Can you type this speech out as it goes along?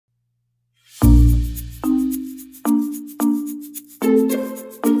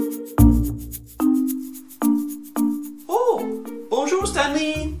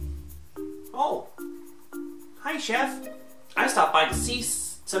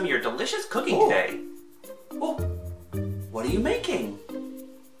some of your delicious cooking today. Oh, what are you making?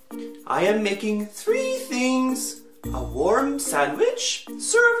 I am making 3 things. A warm sandwich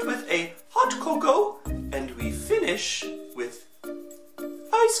served with a hot cocoa, and we finish with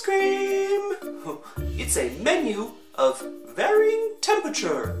ice cream. It's a menu of varying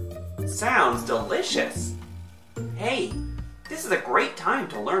temperature. Sounds delicious. Hey, this is a great time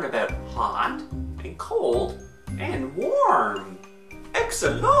to learn about hot and cold and warm.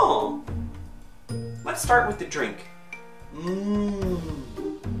 Excellent! Let's start with the drink.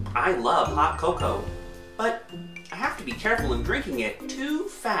 I love hot cocoa, but I have to be careful in drinking it too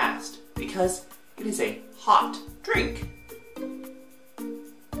fast because it is a hot drink.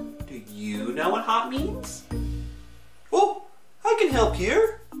 Do you know what hot means? Oh, I can help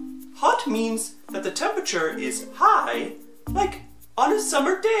here. Hot means that the temperature is high, like on a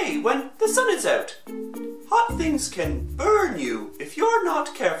summer day when the sun is out. Hot things can burn you if you're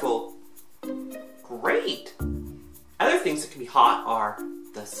not careful. Great! Other things that can be hot are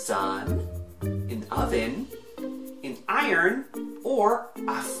the sun, an oven, an iron, or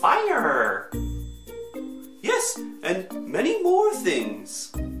a fire. Yes, and many more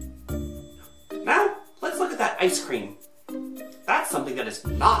things. Now, let's look at that ice cream. That's something that is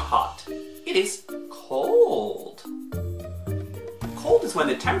not hot. It is cold. Cold is when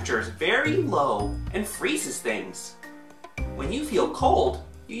the temperature is very low and freezes things. When you feel cold,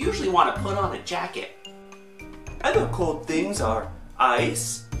 you usually want to put on a jacket. Other cold things are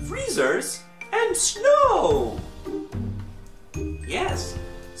ice, freezers, and snow. Yes,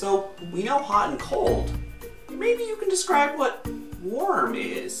 so we know hot and cold. Maybe you can describe what warm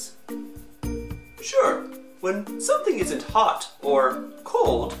is. Sure, when something isn't hot or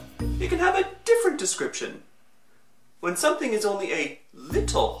cold, it can have a different description. When something is only a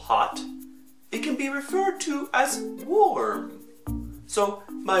little hot, it can be referred to as warm. So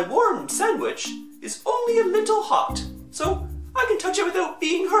my warm sandwich is only a little hot, so I can touch it without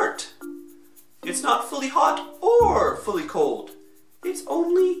being hurt. It's not fully hot or fully cold. It's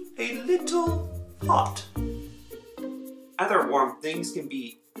only a little hot. Other warm things can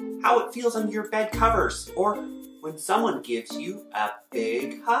be how it feels on your bed covers or when someone gives you a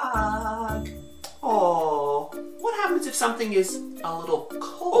big hug. Aww. What happens if something is a little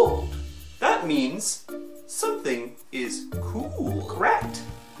cold? That means something is cool. Correct.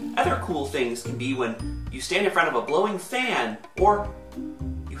 Other cool things can be when you stand in front of a blowing fan or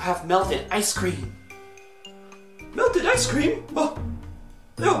you have melted ice cream. Melted ice cream? Oh,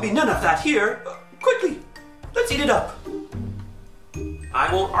 there will be none of that here. Quickly, let's eat it up.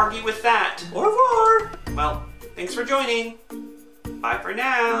 I won't argue with that. Au revoir. Well, thanks for joining. Bye for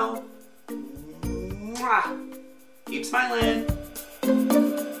now. Mwah. Keep smiling.